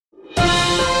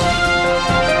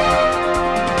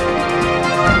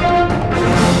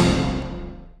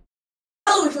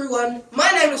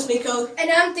name is Nico.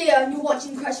 And I'm Theo, and you're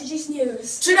watching ChCh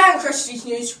News. Today on ChCh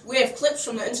News, we have clips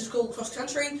from the Inter-School Cross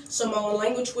Country, Samoan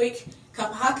Language Week,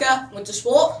 Kapa Haka, Winter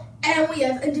Sport. And we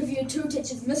have interviewed two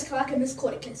teachers, Miss Clark and Miss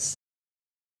Corticus.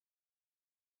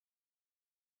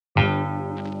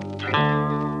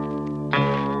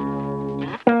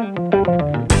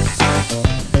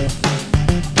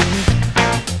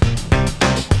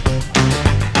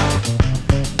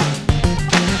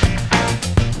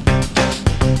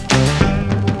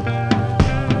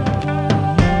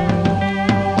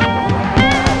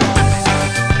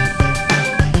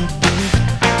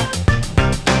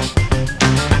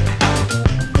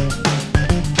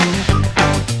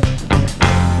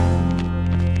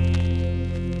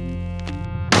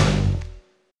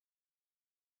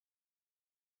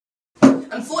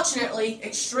 Unfortunately,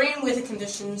 extreme weather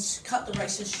conditions cut the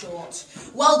races short.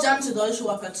 Well done to those who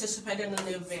are participating in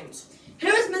the event.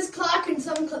 Here is Miss Clark and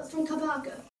some clips from Kapa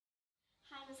Haka.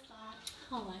 Hi Miss Clark.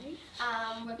 Hello.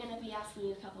 We're going to be asking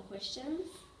you a couple questions.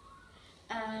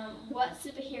 What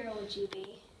superhero would you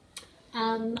be?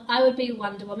 I would be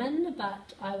Wonder Woman,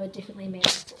 but I would definitely marry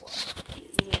Thor.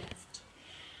 Easy enough.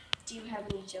 Do you have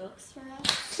any jokes for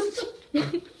us?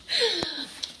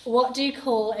 What do you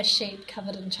call a sheep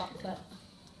covered in chocolate?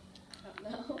 I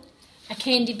don't know. A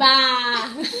candy bar!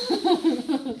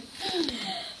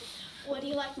 What do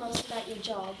you like most about your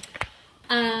job?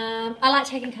 I like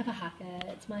taking Kapa Haka,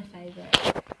 it's my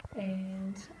favourite.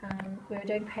 And we were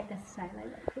doing practice today and they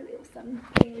look really awesome.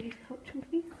 Really cultural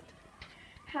feast.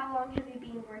 How long have you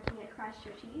been working at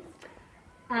ChCh East?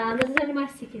 This is only my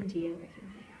second year working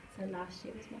here, so last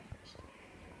year was my first year.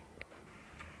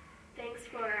 Thanks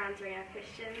for answering our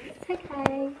questions. It's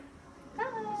okay. That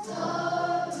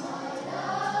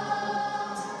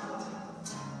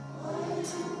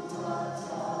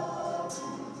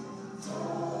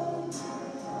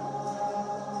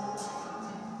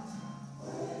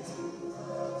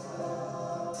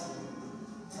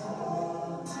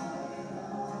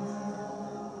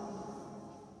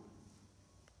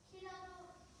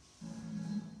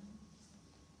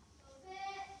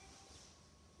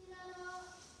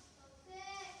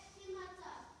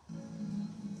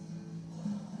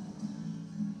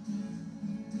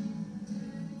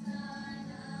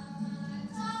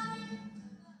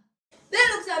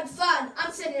looks like fun.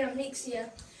 I'm setting up next year.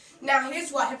 Now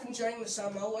here's what happened during the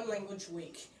Samoan Language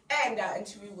Week and our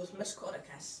interview with Miss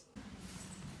Corticus.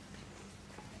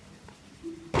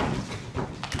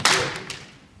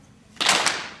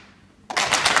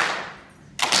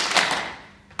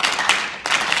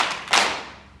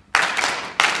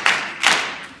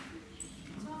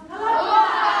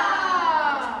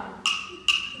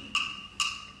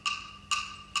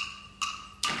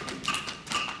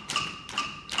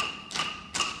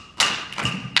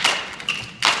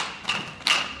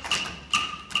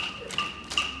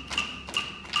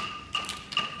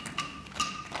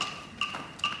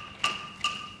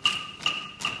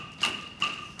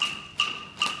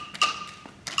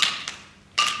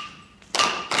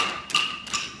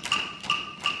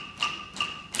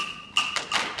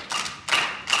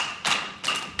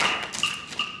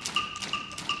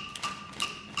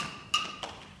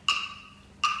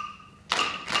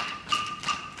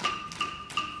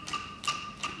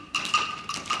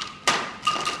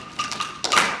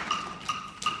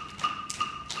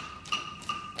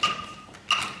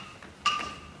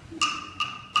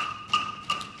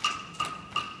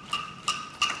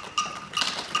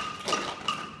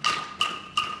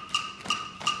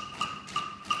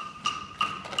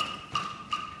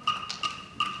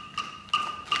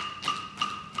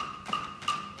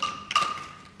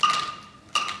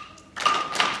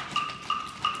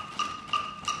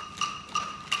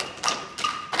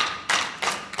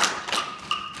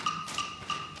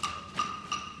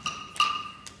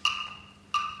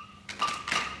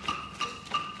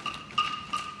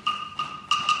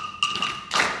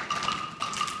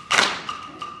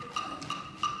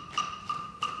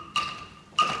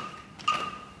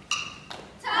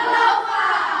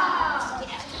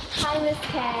 Miss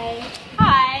Kay.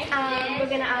 Hi. We're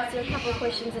going to ask you a couple of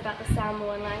questions about the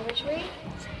Samoan Language Week.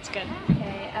 It's good.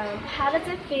 Okay. How does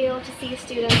it feel to see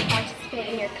students participate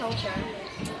in your culture?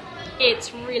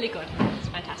 It's really good. It's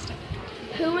fantastic.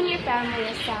 Who in your family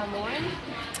is Samoan?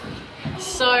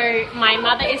 So my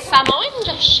mother is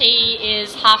Samoan. She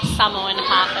is half Samoan,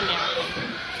 half American.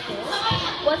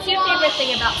 What's your favorite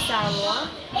thing about Samoa?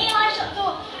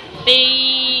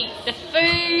 The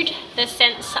food, the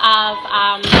sense of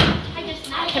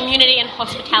community and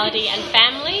hospitality and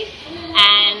family,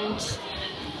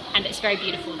 and it's very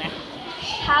beautiful there.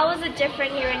 How is it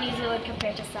different here in New Zealand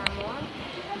compared to Samoa?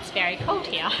 It's very cold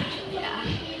here. Yeah.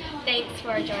 Thanks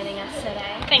for joining us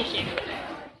today. Thank you.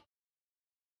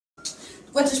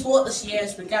 Winter sport this year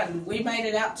has begun. We made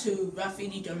it out to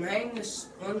Rafidi Domain this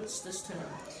term.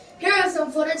 Here are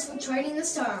some footage for training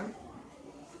this term.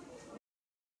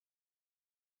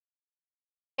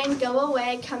 And go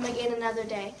away, come again another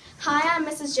day. Hi, I'm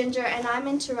Mrs. Ginger, and I'm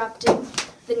interrupting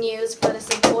the news for this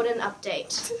important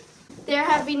update. There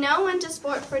have been no winter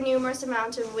sport for numerous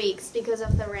amount of weeks because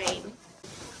of the rain.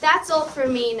 That's all for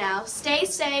me now. Stay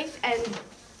safe and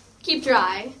keep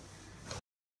dry.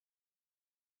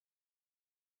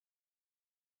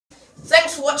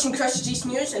 Thanks for watching ChCh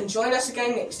News and join us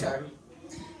again next time.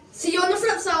 See you on the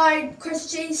flip side,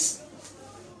 ChCh.